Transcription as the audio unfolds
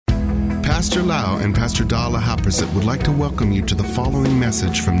Pastor Lau and Pastor Dala Haprasit would like to welcome you to the following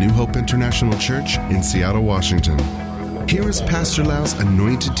message from New Hope International Church in Seattle, Washington. Here is Pastor Lau's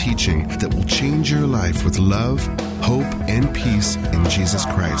anointed teaching that will change your life with love, hope, and peace in Jesus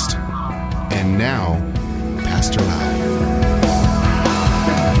Christ. And now, Pastor Lau.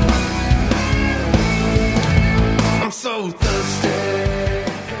 I'm so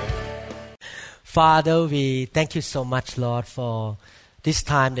thirsty. Father, we thank you so much, Lord, for this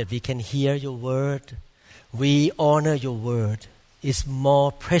time that we can hear your word. We honor your word. It's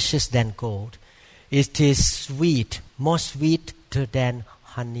more precious than gold. It is sweet, more sweeter than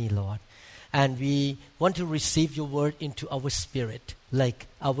honey, Lord. And we want to receive your word into our spirit, like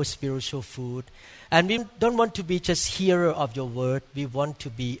our spiritual food. And we don't want to be just hearers of your word. We want to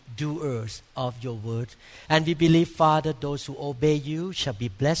be doers of your word. And we believe, Father, those who obey you shall be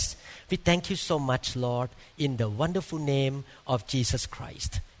blessed. We thank you so much, Lord, in the wonderful name of Jesus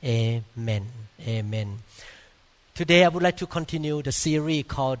Christ. Amen. Amen. Today I would like to continue the series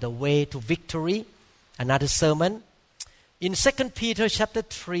called The Way to Victory, another sermon. In 2 Peter chapter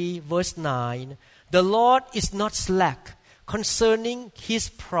 3, verse 9, the Lord is not slack concerning his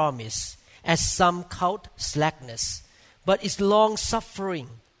promise, as some count slackness, but is long-suffering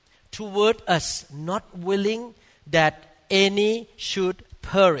toward us, not willing that any should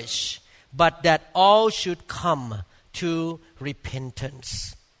perish, but that all should come to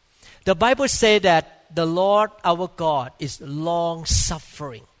repentance. The Bible says that the Lord our God is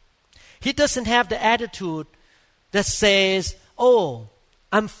long-suffering. He doesn't have the attitude that says, oh,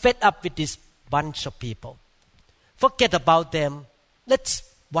 I'm fed up with this bunch of people. Forget about them. Let's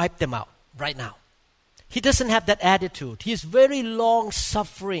wipe them out right now. He doesn't have that attitude. He is very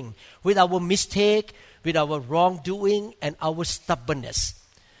long-suffering with our mistake, with our wrongdoing, and our stubbornness.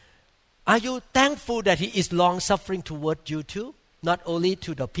 Are you thankful that he is long-suffering toward you too? Not only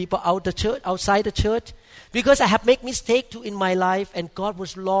to the people outside the church. Because I have made mistake too in my life, and God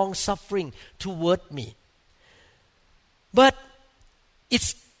was long-suffering toward me. But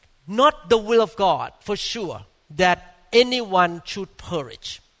it's not the will of God, for sure, that anyone should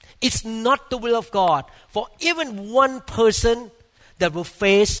perish. It's not the will of God for even one person that will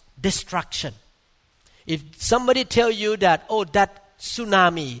face destruction. If somebody tell you that, oh, that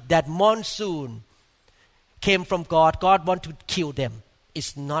tsunami, that monsoon came from God, God wants to kill them,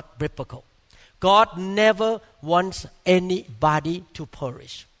 it's not biblical. God never wants anybody to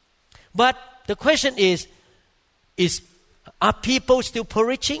perish. But the question is are people still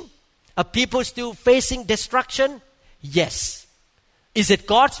perishing? Are people still facing destruction? Yes. Is it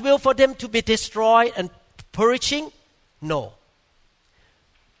God's will for them to be destroyed and perishing? No.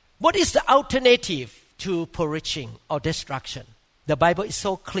 What is the alternative to perishing or destruction? The Bible is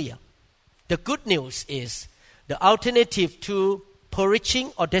so clear. The good news is the alternative to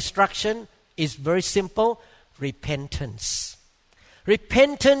perishing or destruction is very simple: repentance.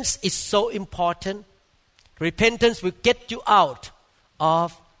 Repentance is so important. Repentance will get you out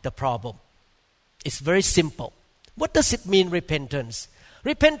of the problem. It's very simple. What does it mean, repentance?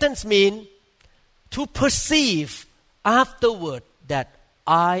 Repentance means to perceive afterward that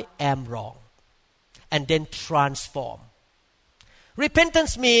I am wrong and then transform.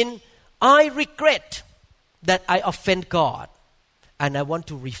 Repentance means I regret that I offend God and I want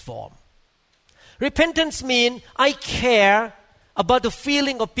to reform. Repentance means I care about the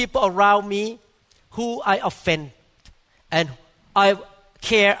feeling of people around me who I offend, and I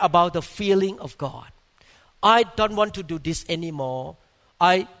care about the feeling of God. I don't want to do this anymore.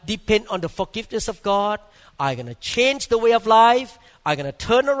 I depend on the forgiveness of God. I'm going to change the way of life. I'm going to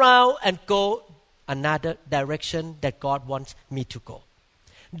turn around and go another direction that God wants me to go.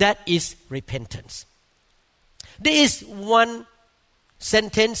 That is repentance. There is one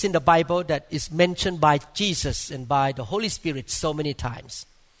sentence in the Bible that is mentioned by Jesus and by the Holy Spirit so many times.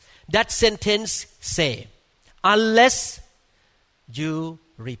 That sentence say, unless you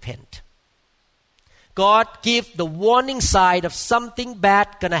repent. God give the warning sign of something bad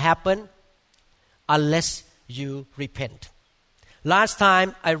gonna happen unless you repent. Last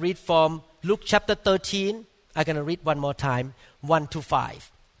time I read from Luke chapter 13. I'm gonna read one more time, 1-5.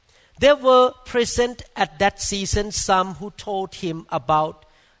 There were present at that season some who told him about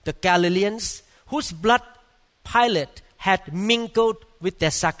the Galileans whose blood Pilate had mingled with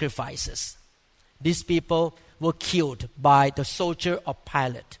their sacrifices. These people were killed by the soldier of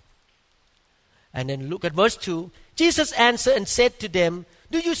Pilate. And then look at verse 2. Jesus answered and said to them,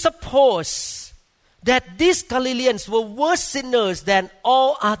 do you suppose that these Galileans were worse sinners than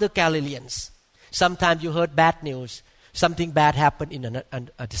all other Galileans? Sometimes you heard bad news. Something bad happened in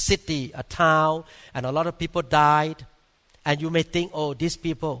a city, a town, and a lot of people died. And you may think, oh, these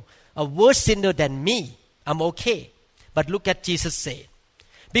people are worse sinner than me. I'm okay. But look at Jesus say,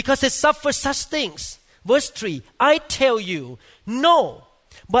 because they suffer such things. Verse 3, I tell you, no,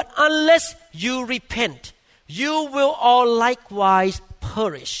 but unless you repent, you will all likewise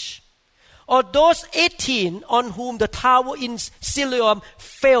perish. Or those 18 on whom the tower in Siloam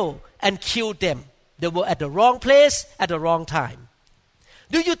fell and killed them. They were at the wrong place at the wrong time.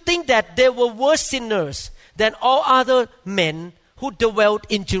 Do you think that they were worse sinners than all other men who dwelt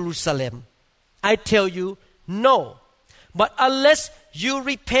in Jerusalem? I tell you, no. But unless you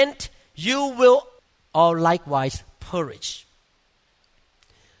repent, you will all likewise perish.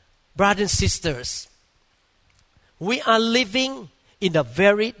 Brothers and sisters, we are living in a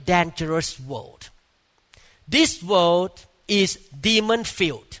very dangerous world. This world is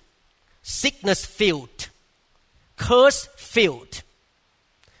demon-filled, sickness-filled, curse-filled,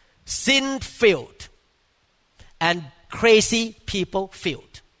 sin-filled, and crazy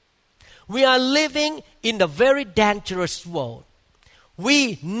people-filled. We are living in a very dangerous world.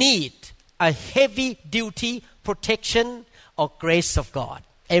 We need a heavy-duty protection or grace of God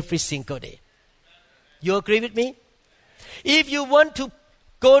every single day. You agree with me? If you want to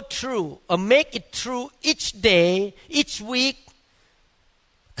go through or make it through each day, each week,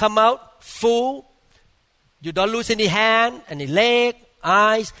 come out full, you don't lose any hand, any leg,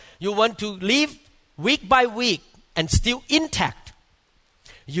 eyes, you want to live week by week and still intact,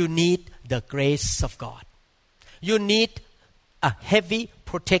 you need the grace of God. You need a heavy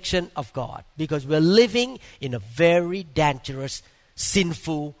protection of God because we're living in a very dangerous,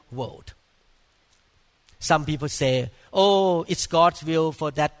 sinful world. Some people say, oh, it's God's will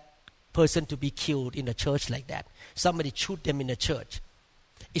for that person to be killed in a church like that. Somebody shoot them in a church.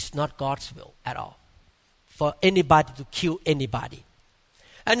 It's not God's will at all for anybody to kill anybody.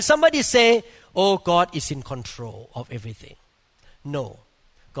 And somebody say, oh, God is in control of everything. No,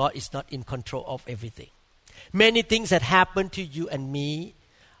 God is not in control of everything. Many things that happen to you and me,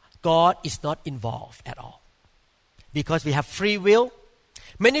 God is not involved at all. Because we have free will.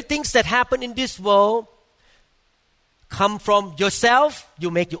 Many things that happen in this world come from yourself.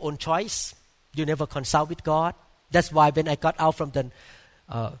 You make your own choice. You never consult with God. That's why when I got out from the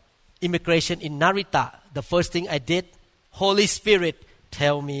immigration in Narita, the first thing I did, Holy Spirit,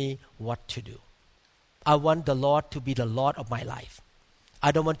 tell me what to do. I want the Lord to be the Lord of my life.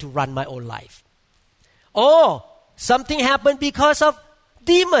 I don't want to run my own life. Oh, something happened because of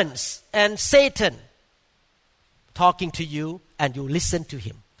demons and Satan talking to you and you listen to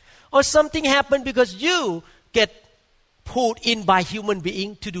him. Or something happened because you get pulled in by human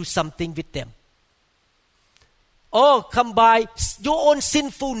being to do something with them. Or come by your own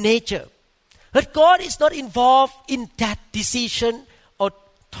sinful nature. But God is not involved in that decision or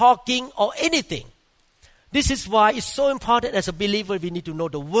talking or anything. This is why it's so important as a believer we need to know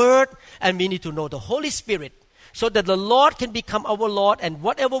the Word and we need to know the Holy Spirit so that the Lord can become our Lord and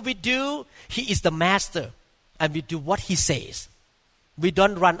whatever we do, He is the Master and we do what He says. We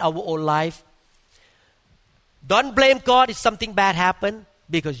don't run our own life. Don't blame God if something bad happened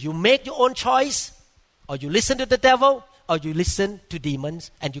because you make your own choice or you listen to the devil or you listen to demons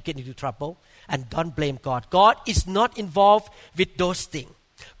and you get into trouble. And don't blame God. God is not involved with those things.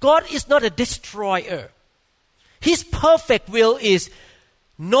 God is not a destroyer. His perfect will is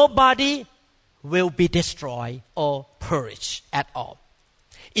nobody will be destroyed or perish at all.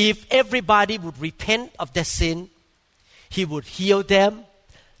 If everybody would repent of their sin, He would heal them,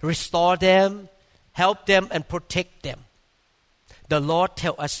 restore them, help them, and protect them. The Lord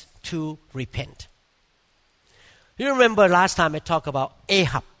tells us to repent. You remember last time I talked about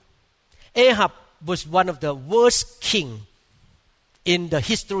Ahab. Ahab was one of the worst kings in the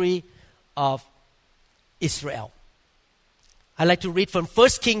history of Israel. I'd like to read from 1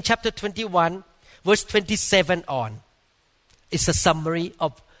 Kings chapter 21, verse 27 on. It's a summary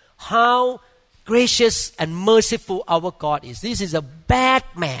of how gracious and merciful our God is. This is a bad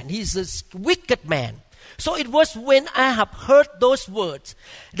man. He's a wicked man. So it was when Ahab heard those words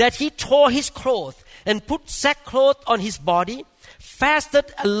that he tore his clothes and put sackcloth on his body, fasted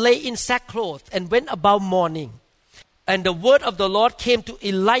and lay in sackcloth and went about mourning. And the word of the Lord came to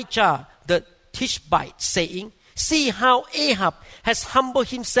Elijah the Tishbite, saying, see how Ahab has humbled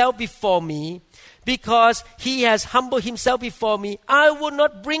himself before me. Because he has humbled himself before me, I will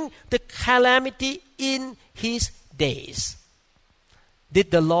not bring the calamity in his days.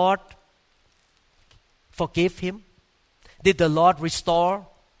 Did the Lord forgive him? Did the Lord restore,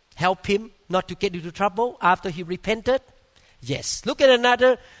 help him not to get into trouble after he repented? Yes. Look at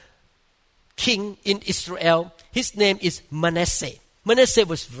another king in Israel. His name is Manasseh. Manasseh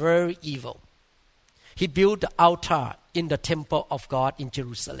was very evil. He built the altar in the temple of God in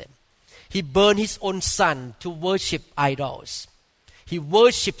Jerusalem. He burned his own son to worship idols. He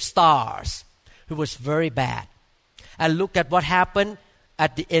worshipped stars. He was very bad. And look at what happened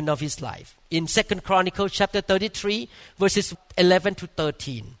at the end of his life. In 2 Chronicles chapter 33, verses 11 to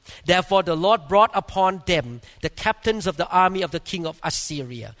 13. Therefore the Lord brought upon them the captains of the army of the king of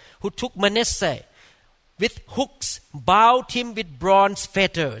Assyria, who took Manasseh with hooks, bound him with bronze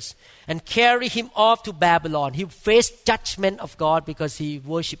fetters, and carried him off to Babylon. He faced judgment of God because he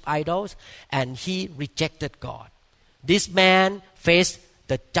worshipped idols and he rejected God. This man faced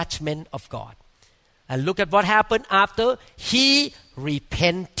the judgment of God. And look at what happened after he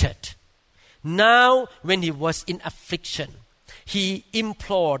repented. Now, when he was in affliction, he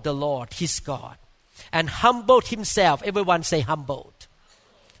implored the Lord, his God, and humbled himself. Everyone say humbled.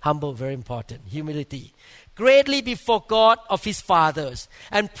 Humble, very important. Humility. Greatly before God of his fathers,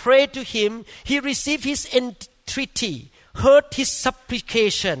 and prayed to him. He received his entreaty, heard his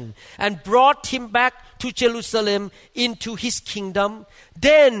supplication, and brought him back to Jerusalem into his kingdom.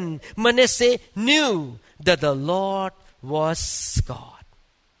 Then Manasseh knew that the Lord was God.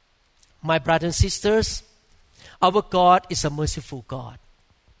 My brothers and sisters, our God is a merciful God.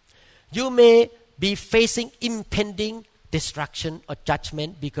 You may be facing impending destruction or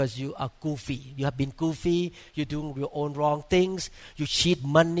judgment because you are goofy. You have been goofy, you're doing your own wrong things, you cheat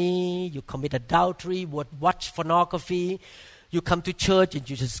money, you commit adultery, watch pornography, you come to church and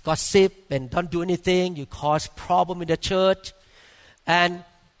you just gossip and don't do anything, you cause problem in the church, and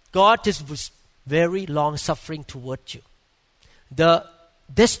God just was very long-suffering toward you. The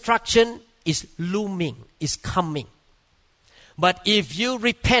destruction is looming, is coming. But if you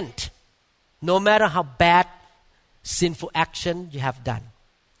repent, no matter how bad sinful action you have done,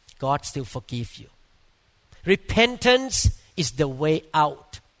 God still forgives you. Repentance is the way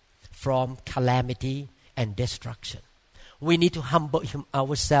out from calamity and destruction. We need to humble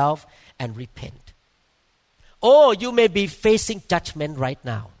ourselves and repent. Or you may be facing judgment right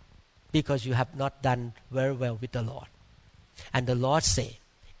now because you have not done very well with the Lord. And the Lord say,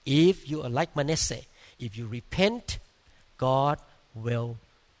 if you are like Manasseh, if you repent, God will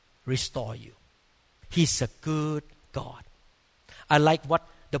restore you. He's a good God. I like what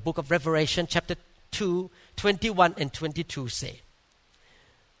the book of Revelation chapter 2, 21 and 22 say.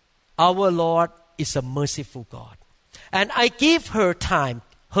 Our Lord is a merciful God. And I give her time,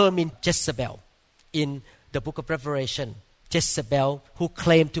 her means Jezebel, in the book of Revelation, Jezebel, who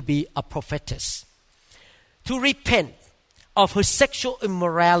claimed to be a prophetess, to repent of her sexual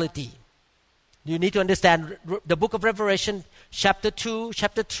immorality. You need to understand the book of Revelation, chapter 2,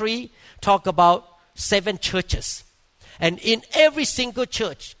 chapter 3, talk about 7 churches. And in every single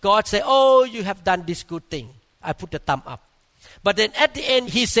church, God say, oh, you have done this good thing. I put the thumb up. But then at the end,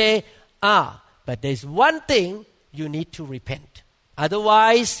 he say, but there's one thing you need to repent.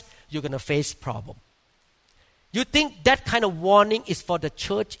 Otherwise, you're going to face problem. You think that kind of warning is for the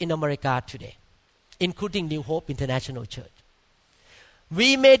church in America today, including New Hope International Church.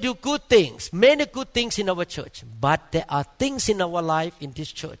 We may do good things, many good things in our church, but there are things in our life in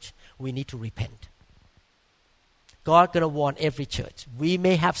this church we need to repent. God going to warn every church. We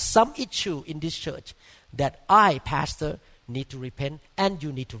may have some issue in this church that I, pastor, need to repent and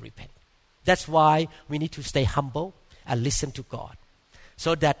you need to repent. That's why we need to stay humble and listen to God,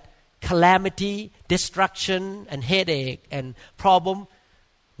 so that calamity, destruction, and headache and problem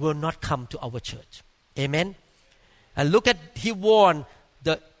will not come to our church. Amen? And look at, he warned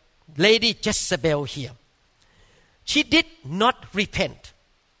the lady Jezebel here. She did not repent.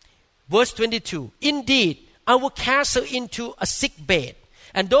 Verse 22, indeed, I will cast her into a sick bed,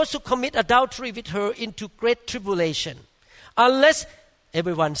 and those who commit adultery with her into great tribulation. Unless,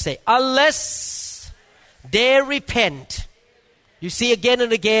 everyone say, unless they repent. You see again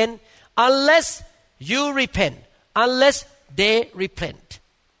and again, unless you repent, unless they repent.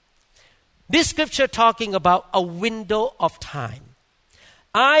 This scripture talking about a window of time.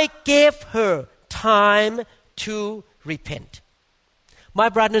 I gave her time to repent. My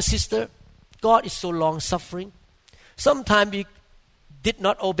brother and sister, God is so long-suffering. Sometimes we did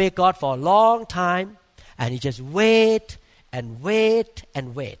not obey God for a long time, and He just wait and wait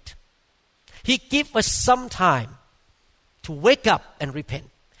and wait. He gives us some time to wake up and repent.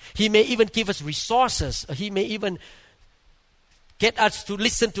 He may even give us resources. He may even get us to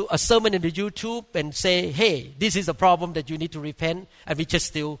listen to a sermon in the YouTube and say, hey, this is a problem that you need to repent. And we just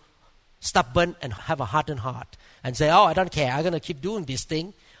still stubborn and have a hardened heart and say, oh, I don't care. I'm going to keep doing this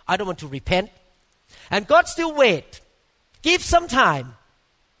thing. I don't want to repent. And God still wait. Give some time.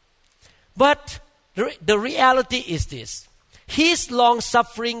 But the reality is this. His long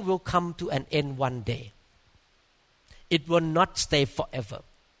suffering will come to an end one day. it will not stay forever.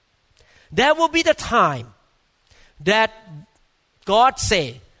 There will be the time that God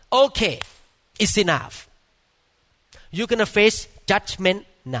say, okay, it's enough. You're going to face judgment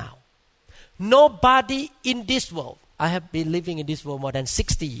now. Nobody in this world, I have been living in this world more than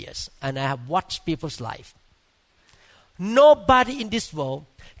 60 years, and I have watched people's life. Nobody in this world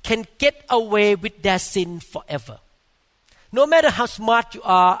can get away with their sin forever. No matter how smart you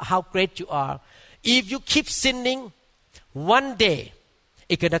are, how great you are, if you keep sinning, one day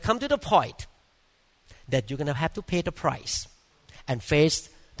it's going to come to the point that you're going to have to pay the price and face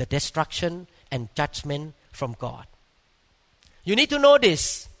the destruction and judgment from God. You need to know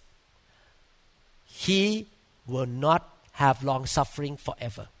this. He will not have long suffering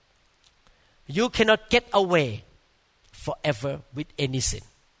forever. You cannot get away forever with any sin.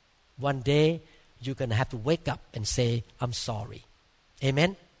 One day, you're going to have to wake up and say, I'm sorry.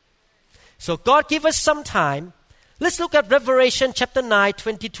 Amen? So God give us some time. Let's look at Revelation chapter 9,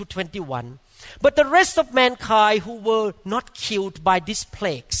 20-21. But the rest of mankind who were not killed by these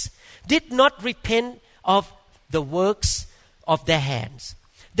plagues did not repent of the works of their hands,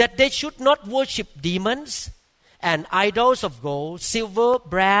 that they should not worship demons and idols of gold, silver,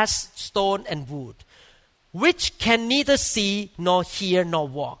 brass, stone, and wood, which can neither see nor hear nor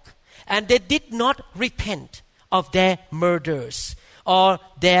walk. And they did not repent of their murders or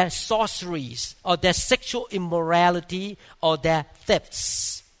their sorceries or their sexual immorality or their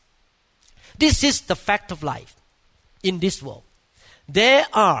thefts. This is the fact of life in this world. There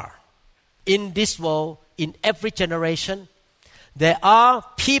are, in this world, in every generation, there are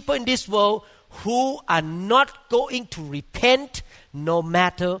people in this world who are not going to repent no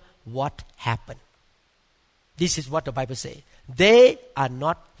matter what happened. This is what the Bible says. They are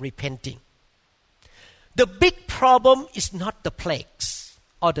not repenting. The big problem is not the plagues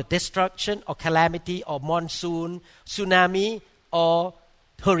or the destruction or calamity or monsoon, tsunami or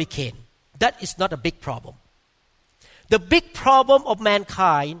hurricane. That is not a big problem. The big problem of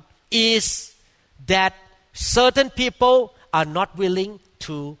mankind is that certain people are not willing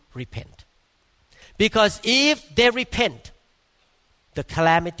to repent. Because if they repent, the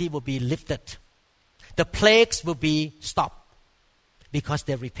calamity will be lifted. The plagues will be stopped because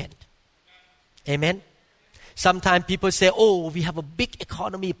they repent. Amen? Sometimes people say, oh, we have a big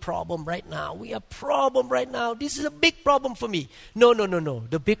economy problem right now. We have a problem right now. This is a big problem for me. No.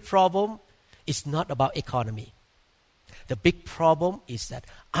 The big problem is not about economy. The big problem is that,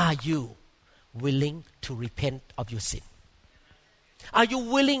 are you willing to repent of your sin? Are you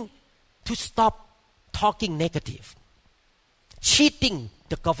willing to stop talking negative, cheating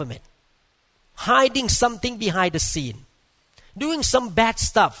the government, hiding something behind the scene, doing some bad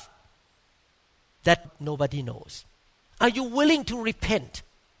stuff that nobody knows? Are you willing to repent?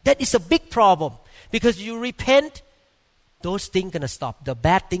 That is a big problem, because you repent, those things going to stop. The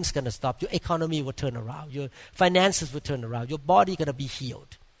bad things going to stop. Your economy will turn around. Your finances will turn around. Your body going to be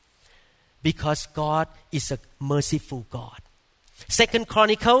healed. Because God is a merciful God. 2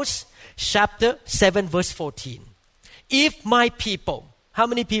 Chronicles chapter 7 verse 14. If my people, how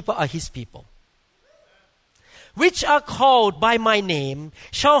many people are his people? Which are called by my name,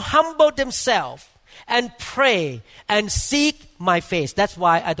 shall humble themselves and pray and seek my face. That's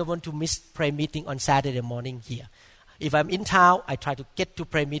why I don't want to miss prayer meeting on Saturday morning here. If I'm in town, I try to get to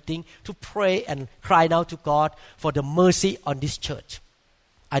prayer meeting to pray and cry out to God for the mercy on this church.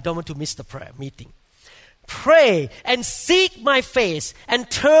 I don't want to miss the prayer meeting. Pray and seek my face and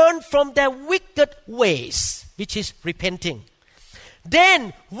turn from their wicked ways, which is repenting.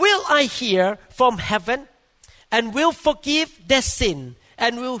 Then will I hear from heaven and will forgive their sin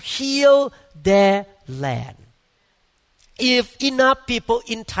and will heal their land. If enough people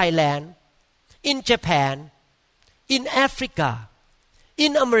in Thailand, in Japan, in Africa,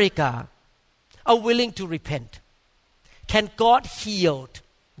 in America are willing to repent, can God heal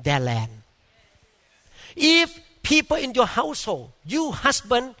their land? If people in your household, you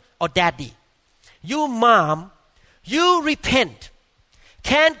husband or daddy, you mom, you repent,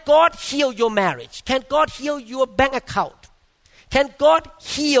 can God heal your marriage? Can God heal your bank account? Can God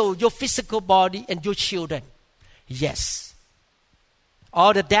heal your physical body and your children? Yes.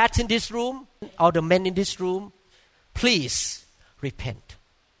 All the dads in this room, all the men in this room, please repent.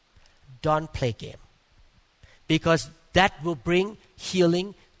 Don't play game. Because that will bring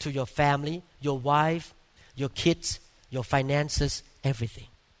healing to your family, your wife, your kids, your finances, everything.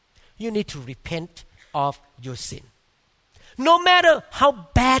 You need to repent of your sin. No matter how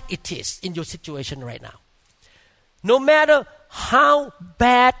bad it is in your situation right now. No matter how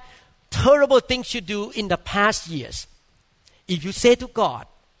bad, terrible things you do in the past years. If you say to God,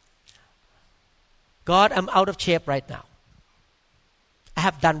 God, I'm out of shape right now. I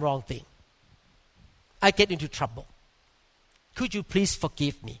have done wrong thing. I get into trouble. Could you please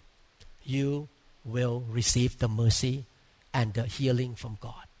forgive me? You will receive the mercy and the healing from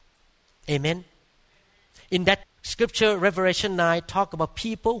God. Amen. In that scripture, Revelation 9, talk about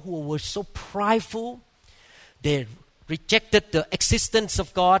people who were so prideful. They rejected the existence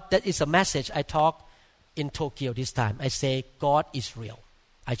of God. That is a message I talk in Tokyo this time. I say God is real.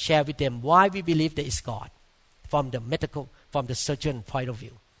 I share with them why we believe there is God from the surgeon point of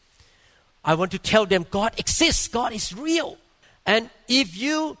view. I want to tell them God exists. God is real. And if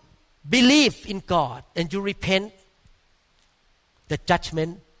you believe in God and you repent, the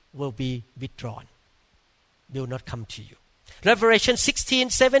judgment will be withdrawn. Will not come to you. Revelation 16,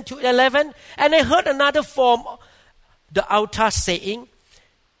 7 to 11. And I heard another form, the altar saying,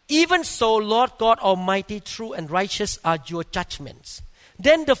 even so, Lord God Almighty, true and righteous are your judgments.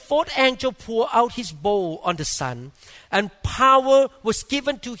 Then the fourth angel poured out his bowl on the sun, and power was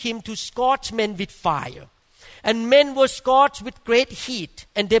given to him to scorch men with fire. And men were scorched with great heat,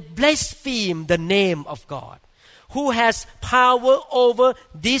 and they blasphemed the name of God, who has power over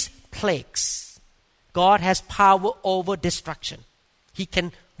these plagues. God has power over destruction. He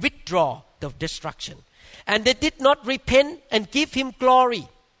can withdraw the destruction. And they did not repent and give him glory.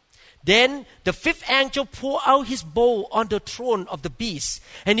 Then the fifth angel poured out his bowl on the throne of the beast,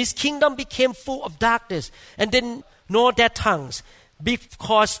 and his kingdom became full of darkness, and then gnawed their tongues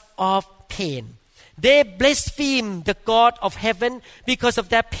because of pain. They blasphemed the God of heaven because of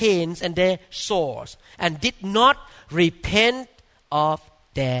their pains and their sores, and did not repent of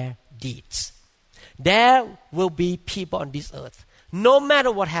their deeds. There will be people on this earth, no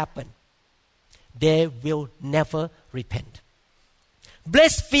matter what happened, they will never repent.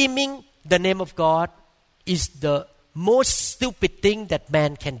 Blaspheming the name of God is the most stupid thing that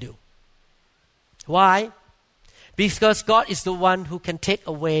man can do. Why? Because God is the one who can take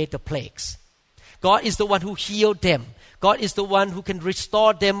away the plagues. God is the one who healed them. God is the one who can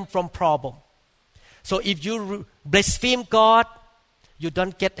restore them from problem. So if you blaspheme God, you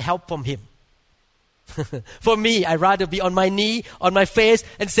don't get help from Him. For me, I'd rather be on my knee, on my face,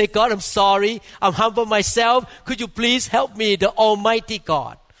 and say, God, I'm sorry. I'm humble myself. Could you please help me, the Almighty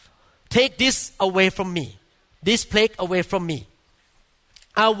God? Take this away from me. This plague away from me.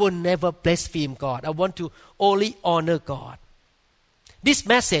 I will never blaspheme God. I want to only honor God. This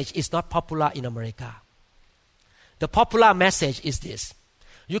message is not popular in America. The popular message is this.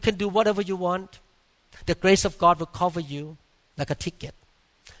 You can do whatever you want. The grace of God will cover you like a ticket.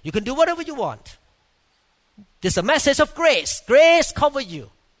 You can do whatever you want. There's a message of grace. Grace cover you.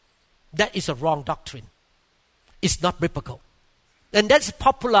 That is a wrong doctrine. It's not biblical. And that's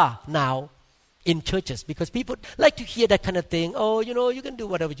popular now in churches because people like to hear that kind of thing. Oh, you can do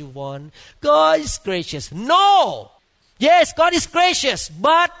whatever you want. God is gracious. No! Yes, God is gracious,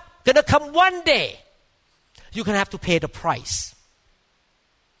 but gonna come one day. You're gonna have to pay the price.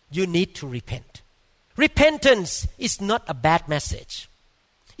 You need to repent. Repentance is not a bad message.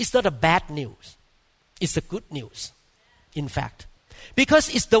 It's not a bad news. It's a good news, in fact. Because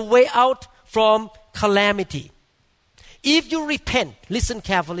it's the way out from calamity. If you repent, listen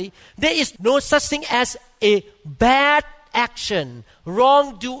carefully, there is no such thing as a bad action,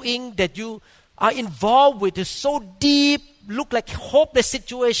 wrongdoing that you are involved with is so deep, look like hopeless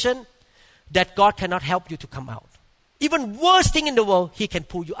situation that God cannot help you to come out. Even worst thing in the world, He can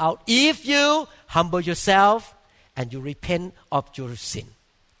pull you out if you humble yourself and you repent of your sin.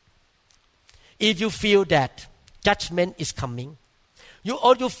 If you feel that judgment is coming,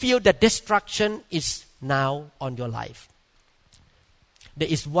 or you feel that destruction is now on your life, there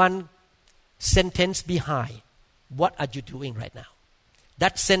is one sentence behind. What are you doing right now?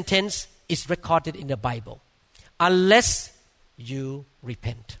 That sentence is recorded in the Bible. Unless you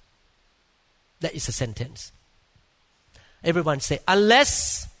repent. That is a sentence. Everyone say,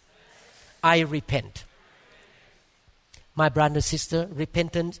 unless I repent. My brother and sister,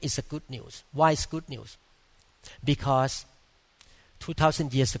 repentance is a good news. Why is good news? Because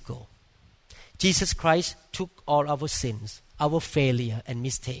 2,000 years ago, Jesus Christ took all our sins, our failure and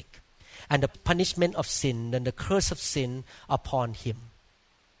mistake, and the punishment of sin and the curse of sin upon Him,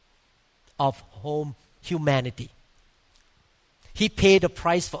 of whole humanity. He paid the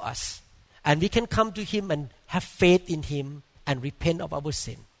price for us, and we can come to Him and have faith in Him and repent of our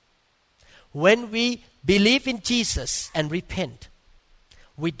sin. When we believe in Jesus and repent,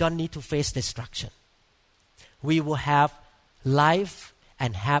 we don't need to face destruction. We will have life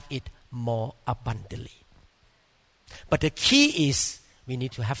and have it more abundantly. But the key is we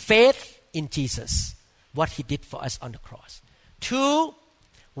need to have faith in Jesus, what He did for us on the cross. 2,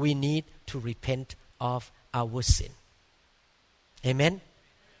 we need to repent of our sin. Amen?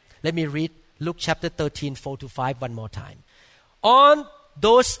 Let me read Luke chapter 13, 4-5 one more time. On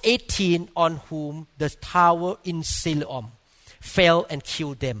those 18 on whom the tower in Siloam fell and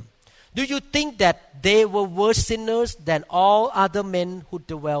killed them, do you think that they were worse sinners than all other men who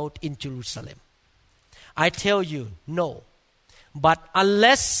dwelt in Jerusalem? I tell you, no. But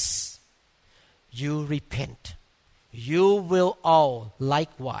unless you repent, you will all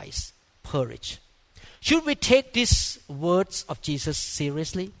likewise perish. Should we take these words of Jesus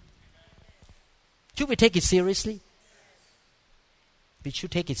seriously? Should we take it seriously? We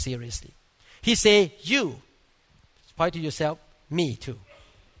should take it seriously. He say, you, point to yourself, me too.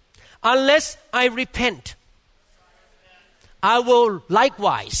 Unless I repent, I will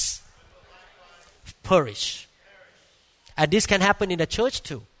likewise perish. And this can happen in the church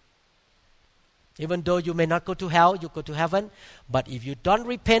too. Even though you may not go to hell, you go to heaven. But if you don't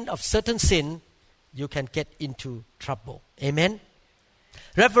repent of certain sin, you can get into trouble. Amen?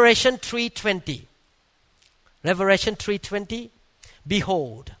 Revelation 3:20. Revelation 3:20.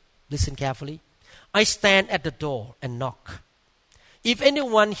 Behold, listen carefully. I stand at the door and knock. If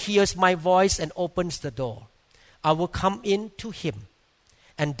anyone hears my voice and opens the door, I will come in to him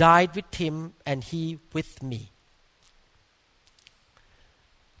and dine with him and he with me.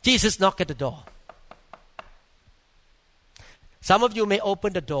 Jesus knocked at the door. Some of you may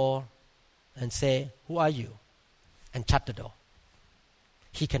open the door and say, who are you? And shut the door.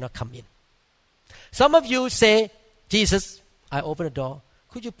 He cannot come in. Some of you say, Jesus, I open the door.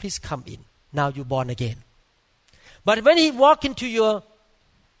 Could you please come in? Now you're born again. But when he walks into your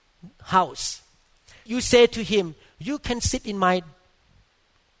house, you say to him, you can sit in my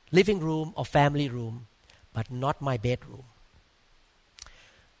living room or family room, but not my bedroom.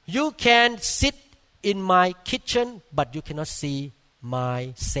 You can sit in my kitchen, but you cannot see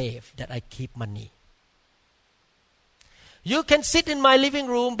my safe that I keep money. You can sit in my living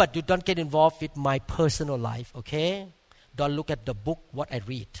room, but you don't get involved with my personal life, okay? Don't look at the book, what I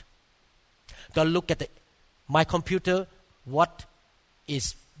read. Don't look at my computer, what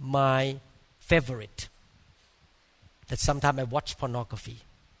is my favorite. That sometimes I watch pornography.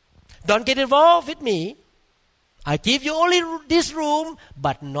 Don't get involved with me. I give you only this room,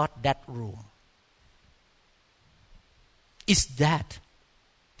 but not that room. Is that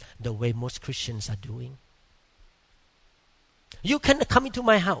the way most Christians are doing? You can come into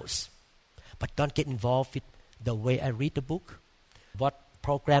my house, but don't get involved with the way I read the book, what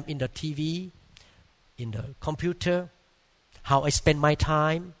program in the TV, in the computer, how I spend my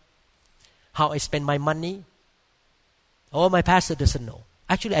time, how I spend my money. Oh, my pastor doesn't know.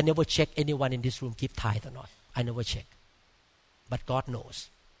 Actually, I never check anyone in this room give tithe or not. I never check. But God knows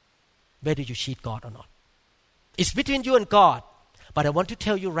whether you cheat God or not. It's between you and God. But I want to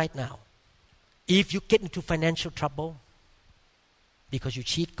tell you right now, if you get into financial trouble because you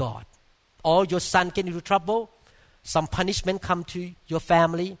cheat God, or your son get into trouble, some punishment come to your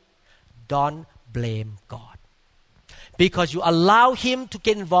family, don't blame God. Because you allow him to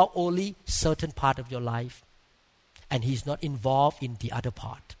get involved only certain part of your life, and he's not involved in the other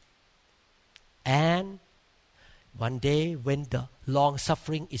part. And one day when the long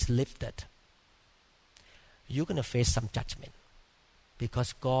suffering is lifted, you're going to face some judgment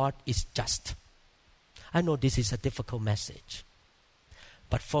because God is just. I know this is a difficult message,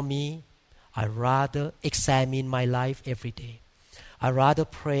 but for me, I rather examine my life every day. I rather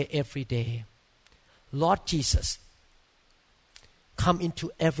pray every day. Lord Jesus, come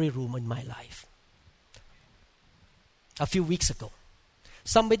into every room in my life. A few weeks ago,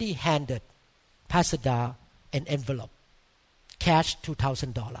 somebody handed Pastor Da an envelope, cash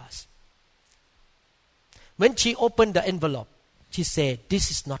 $2,000. When she opened the envelope, she said, this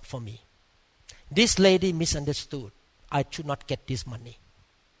is not for me. This lady misunderstood. I should not get this money.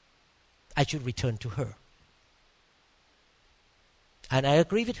 I should return to her. And I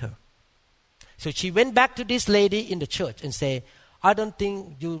agree with her. So she went back to this lady in the church and said, I don't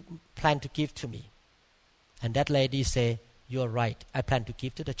think you plan to give to me. And that lady said, you're right. I plan to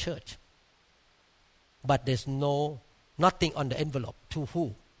give to the church. But there's nothing on the envelope. To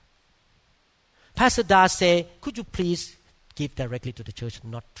who? Pastor Da said, could you please give directly to the church,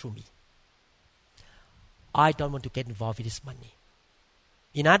 not through me? I don't want to get involved with this money.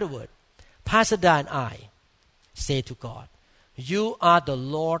 In other words, Pastor Da and I say to God, you are the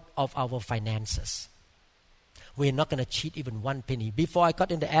Lord of our finances. We're not going to cheat even one penny. Before I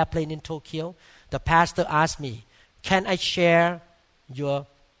got in the airplane in Tokyo, the pastor asked me, can I share your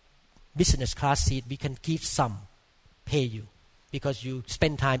business class seat? We can give some, pay you, because you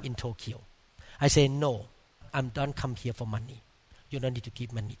spend time in Tokyo. I say, no, I don't come here for money. You don't need to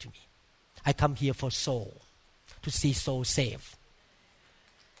give money to me. I come here for soul, to see soul saved.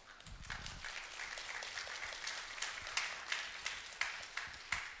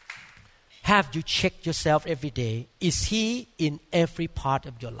 have you checked yourself every day? Is He in every part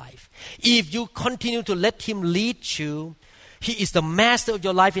of your life? If you continue to let Him lead you, He is the master of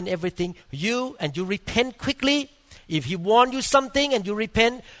your life in everything. You repent quickly. If He warned you something and you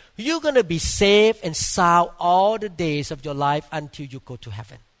repent, you're going to be safe and sound all the days of your life until you go to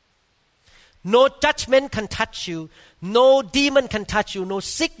heaven. No judgment can touch you. No demon can touch you. No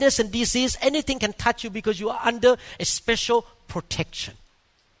sickness and disease, anything can touch you because you are under a special protection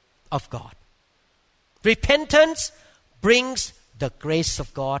of God. Repentance brings the grace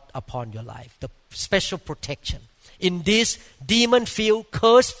of God upon your life, the special protection. In this demon-filled,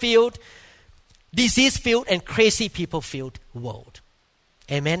 curse-filled, disease-filled, and crazy people-filled world.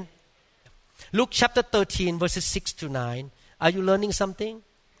 Amen? Luke chapter 13, verses 6 to 9. Are you learning something?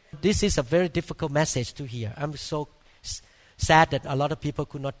 This is a very difficult message to hear. I'm so sad that a lot of people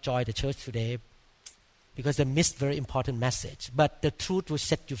could not join the church today because they missed very important message. But the truth will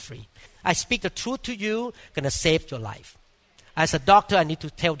set you free. I speak the truth to you, going to save your life. As a doctor, I need to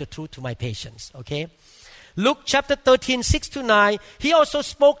tell the truth to my patients, okay? Luke chapter 13, 6 to 9, he also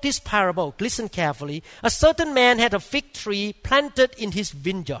spoke this parable. Listen carefully. A certain man had a fig tree planted in his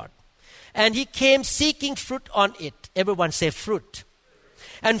vineyard, and he came seeking fruit on it. Everyone say fruit.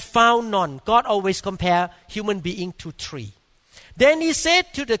 And found none. God always compare human being to tree. Then he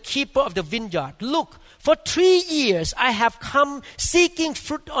said to the keeper of the vineyard, look, for 3 years I have come seeking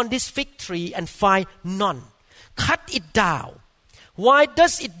fruit on this fig tree and find none. Cut it down. Why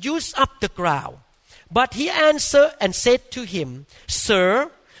does it use up the ground? But he answered and said to him,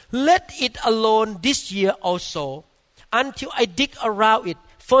 Sir, let it alone this year also, until I dig around it,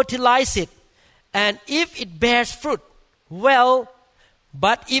 fertilize it, and if it bears fruit, well,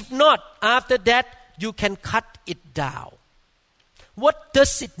 but if not, after that, you can cut it down. What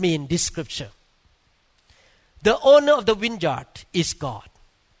does it mean, this scripture? The owner of the vineyard is God.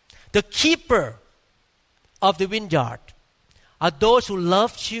 The keeper of the vineyard are those who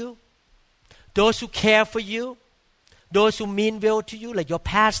love you, those who care for you, those who mean well to you, like your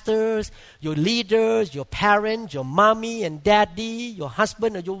pastors, your leaders, your parents, your mommy and daddy, your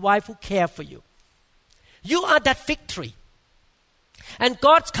husband or your wife who care for you. You are that fig tree. And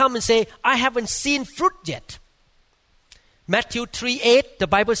God come and say, I haven't seen fruit yet. Matthew 3:8, the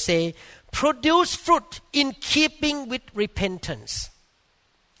Bible say, produce fruit in keeping with repentance.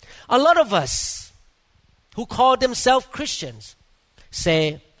 A lot of us who call themselves Christians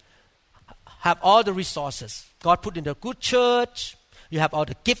say, have all the resources. God put in a good church, you have all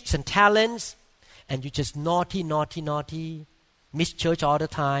the gifts and talents, and you just naughty, miss church all the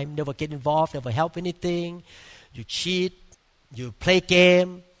time, never get involved, never help anything, you cheat, you play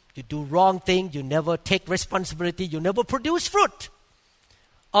game, you do wrong thing, you never take responsibility, you never produce fruit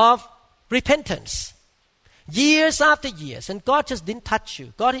of repentance. Years after years, and God just didn't touch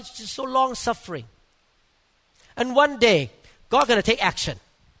you. God is just so long suffering. And one day, God going to take action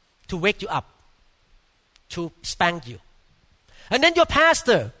to wake you up, to spank you. And then your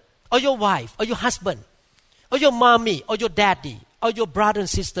pastor, or your wife, or your husband, or your mommy, or your daddy, or your brother and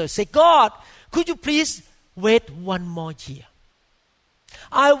sister say, God, could you please wait one more year?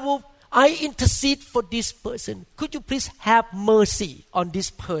 I intercede for this person. Could you please have mercy on this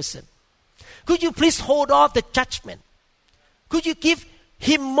person? Could you please hold off the judgment? Could you give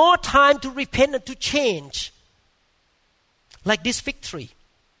him more time to repent and to change? Like this fig tree.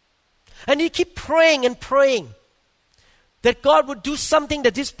 And you keep praying and praying that God would do something,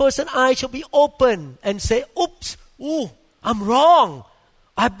 that this person's eyes shall be open and say, oops, I'm wrong.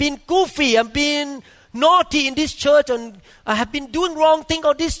 I've been goofy. I've been naughty in this church and I have been doing wrong thing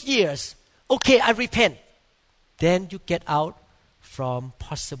all these years. Okay, I repent. Then you get out from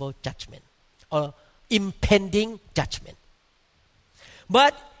possible judgment or impending judgment.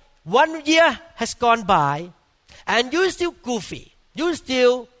 But 1 year has gone by and you're still goofy. You're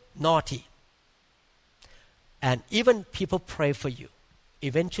still naughty. And even people pray for you.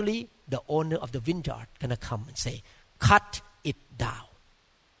 Eventually, the owner of the vineyard gonna come and say, cut it down.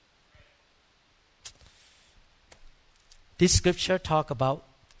 This scripture talk about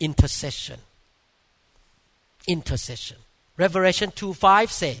intercession. Intercession. Revelation 2:5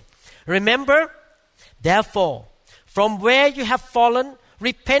 say, remember, therefore, from where you have fallen,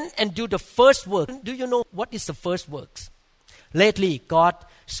 repent and do the first work. Do you know what is the first works? Lately, God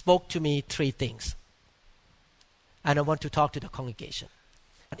spoke to me 3 things. And I want to talk to the congregation.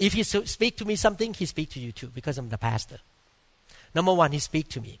 If He speak to me something, He speak to you too, because I'm the pastor. Number 1, He speak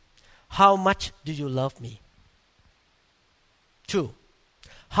to me. How much do you love me? 2,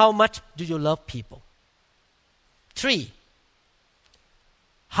 how much do you love people? 3,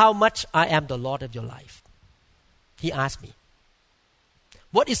 how much I am the Lord of your life? He asked me.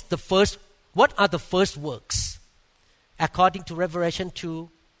 What is the first What are the first works? According to Revelation 2,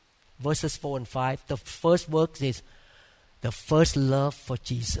 verses 4 and 5, the first work is the first love for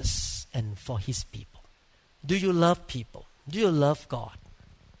Jesus and for His people. Do you love people? Do you love God?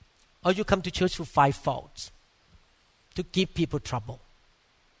 Or you come to church to find faults, to give people trouble?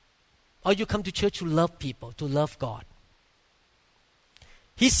 Or you come to church to love people, to love God?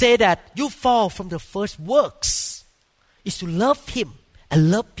 He said that you fall from the first works is to love Him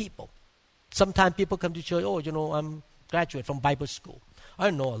and love people. Sometimes people come to church, I'm graduate from Bible school. I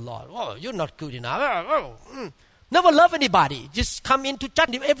know a lot. Oh, you're not good enough. Never love anybody. Just come in to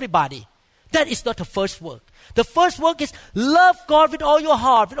judge everybody. That is not the first work. The first work is love God with all your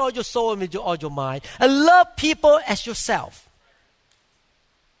heart, with all your soul, and with all your mind. And love people as yourself.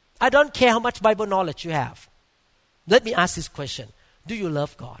 I don't care how much Bible knowledge you have. Let me ask this question. Do you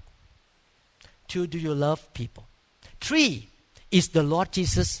love God? 2, do you love people? 3, is the Lord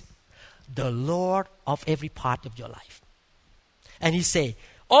Jesus the Lord of every part of your life? And He say,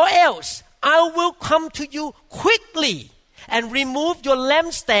 or else I will come to you quickly and remove your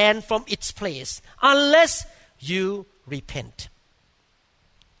lampstand from its place unless you repent.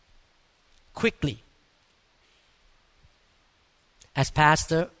 Quickly. As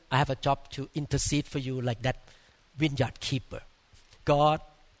pastor, I have a job to intercede for you like that vineyard keeper. God,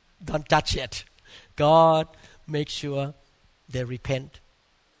 don't touch it. God, make sure they repent.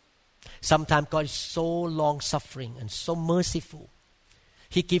 Sometimes God is so long-suffering and so merciful.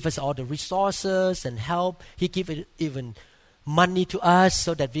 He gives us all the resources and help. He gives even money to us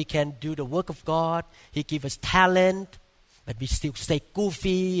so that we can do the work of God. He gives us talent, but we still stay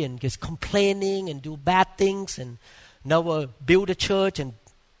goofy and just complaining and do bad things and never build a church and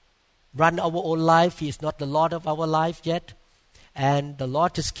run our own life. He is not the Lord of our life yet. And the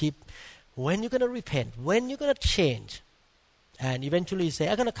Lord just keep, when you're going to repent, when you're going to change. And eventually He say,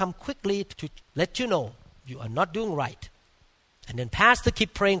 I'm going to come quickly to let you know you are not doing right. And then pastor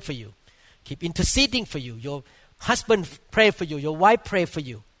keep praying for you, keep interceding for you. Your husband pray for you, your wife pray for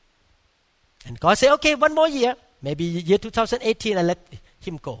you. And God say, okay, one more year. Maybe year 2018 I let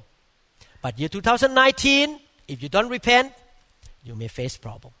him go. But year 2019, if you don't repent, you may face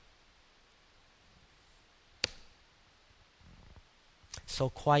problem. So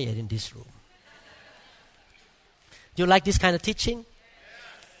quiet in this room. Do you like this kind of teaching?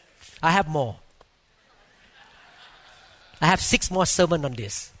 I have more. I have 6 more sermons on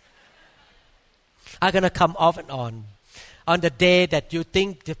this. I'm going to come off and on. On the day that you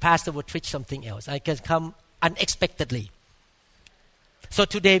think the pastor will preach something else, I can come unexpectedly. So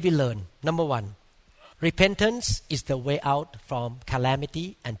today we learn, number 1, repentance is the way out from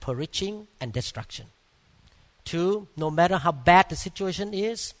calamity and purging and destruction. 2, no matter how bad the situation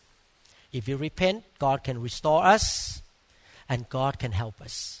is, if we repent, God can restore us and God can help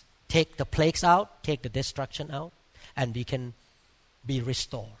us. Take the plagues out, take the destruction out, and we can be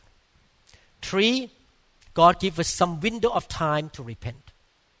restored. 3, God gives us some window of time to repent.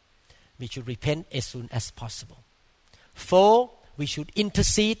 We should repent as soon as possible. 4, we should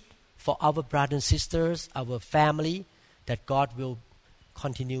intercede for our brothers and sisters, our family, that God will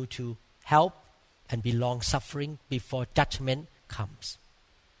continue to help and be long-suffering before judgment comes.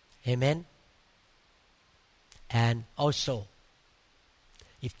 Amen? And also,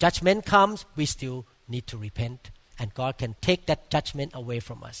 if judgment comes, we still need to repent, and God can take that judgment away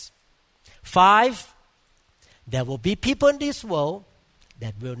from us. 5, there will be people in this world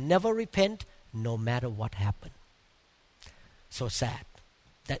that will never repent no matter what happened. So sad.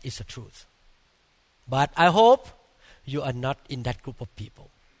 That is the truth. But I hope you are not in that group of people.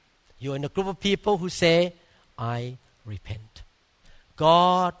 You are in a group of people who say, I repent.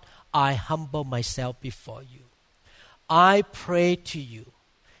 God, I humble myself before you. I pray to you.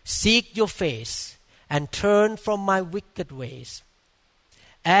 Seek your face and turn from my wicked ways.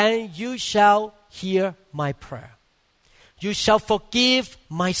 And you shall hear my prayer. You shall forgive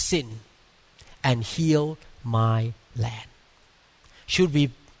my sin and heal my land. Should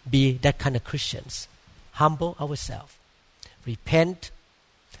we be that kind of Christians? Humble ourselves. Repent.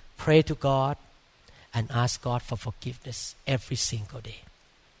 Pray to God and ask God for forgiveness every single day.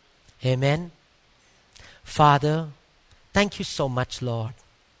 Amen. Father, thank you so much, Lord,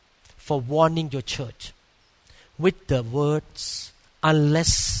 for warning your church with the words,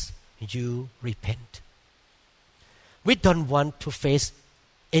 unless you repent. We don't want to face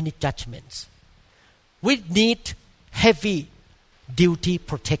any judgments. We need heavy duty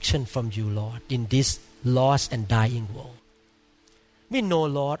protection from you, Lord, in this lost and dying world. We know,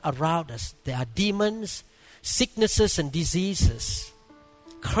 Lord, around us there are demons, sicknesses and diseases,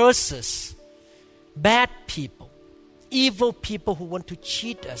 curses, bad people, evil people who want to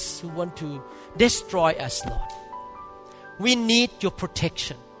cheat us, who want to destroy us, Lord. We need your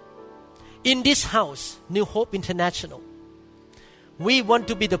protection. In this house, New Hope International, we want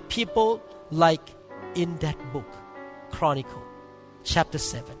to be the people like in that book, Chronicle, chapter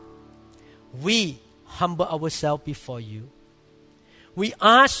 7. We humble ourselves before you. We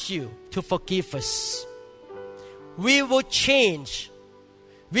ask you to forgive us. We will change.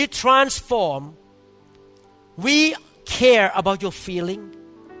 We transform. We care about your feeling.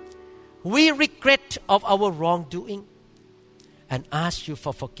 We regret of our wrongdoing and ask you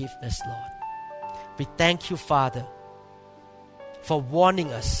for forgiveness, Lord. We thank you, Father, for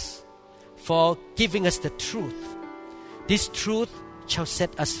warning us, for giving us the truth. This truth shall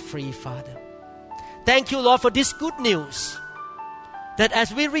set us free, Father. Thank you, Lord, for this good news, that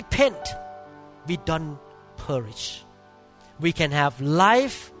as we repent, we don't perish. We can have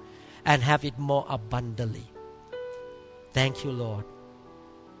life and have it more abundantly. Thank you, Lord.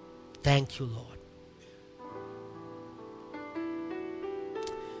 Thank you, Lord.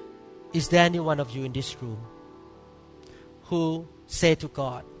 Is there any one of you in this room who say to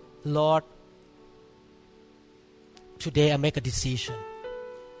God, Lord, today I make a decision.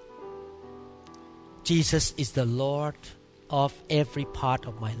 Jesus is the Lord of every part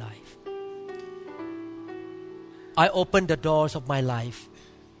of my life. I open the doors of my life.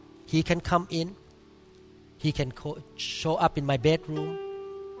 He can come in. He can show up in my bedroom.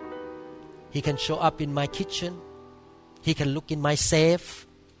 He can show up in my kitchen. He can look in my safe.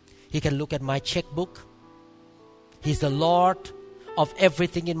 He can look at my checkbook. He's the Lord of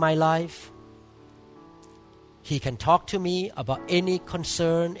everything in my life. He can talk to me about any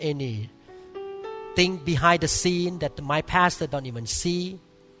concern, any thing behind the scene that my pastor don't even see.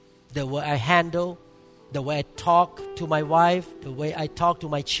 The way I handle, the way I talk to my wife, the way I talk to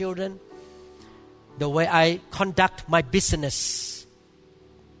my children, the way I conduct my business.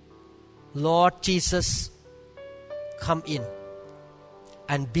 Lord Jesus, come in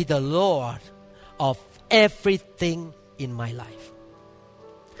and be the Lord of everything in my life.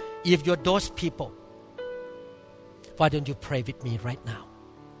 If you're those people, why don't you pray with me right now?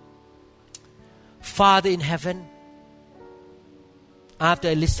 Father in heaven, after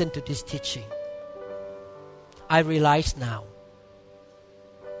I listened to this teaching, I realize now,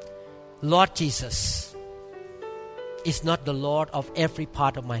 Lord Jesus is not the Lord of every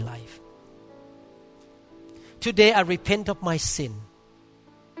part of my life. Today I repent of my sin,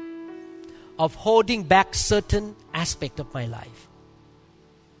 of holding back certain aspect of my life,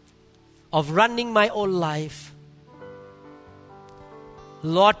 of running my own life.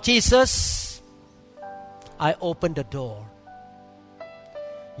 Lord Jesus, I open the door.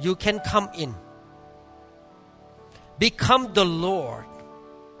 You can come in. Become the Lord,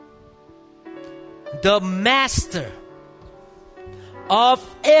 the master of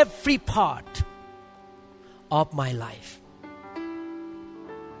every part of my life.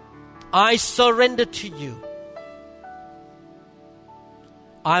 I surrender to you.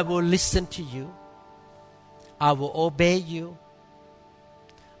 I will listen to you. I will obey you.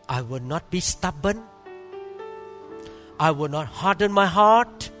 I will not be stubborn. I will not harden my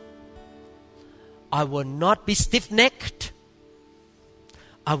heart. I will not be stiff-necked.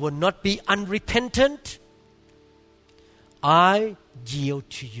 I will not be unrepentant. I yield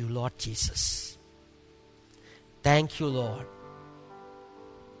to you, Lord Jesus. Thank you, Lord.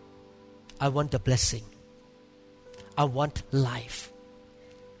 I want the blessing. I want life.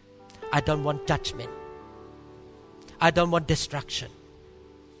 I don't want judgment. I don't want destruction.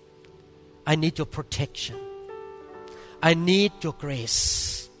 I need your protection. I need your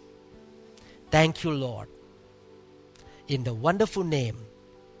grace. Thank you, Lord. In the wonderful name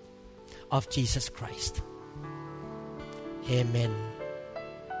of Jesus Christ. Amen.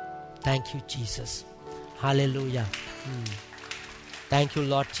 Thank you, Jesus. Hallelujah. Thank you,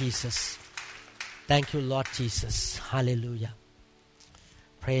 Lord Jesus. Thank you, Lord Jesus. Hallelujah.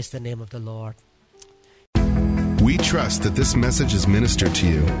 Praise the name of the Lord. We trust that this message is ministered to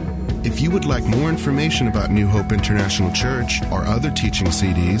you. If you would like more information about New Hope International Church or other teaching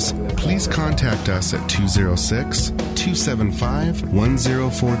CDs, please contact us at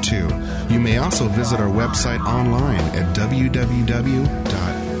 206-275-1042. You may also visit our website online at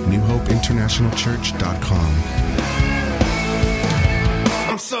www.newhopeinternationalchurch.com.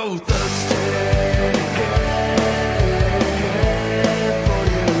 I'm so thirsty.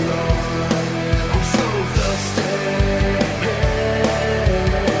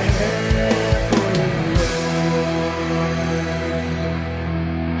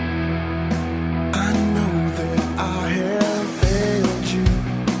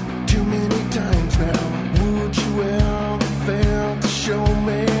 Would you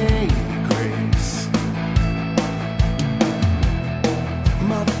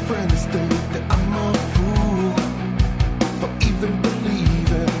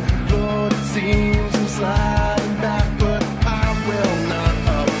believing. Lord, it seems I'm sliding back, but I will not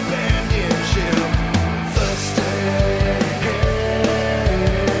abandon you. Thirsty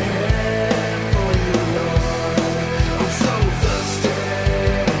for you, Lord. I'm so thirsty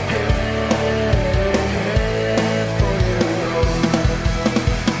for you, Lord.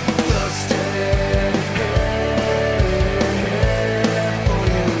 Thirsty for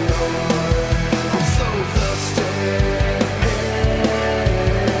you, Lord. I'm so thirsty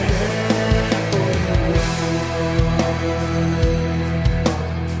for you,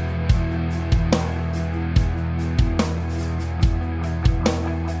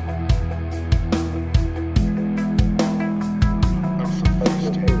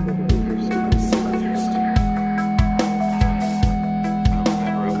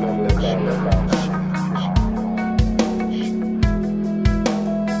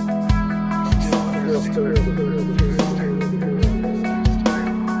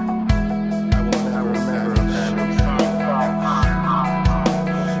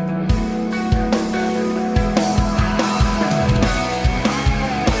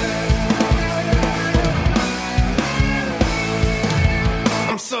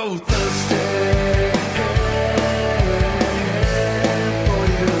 I'm so thirsty.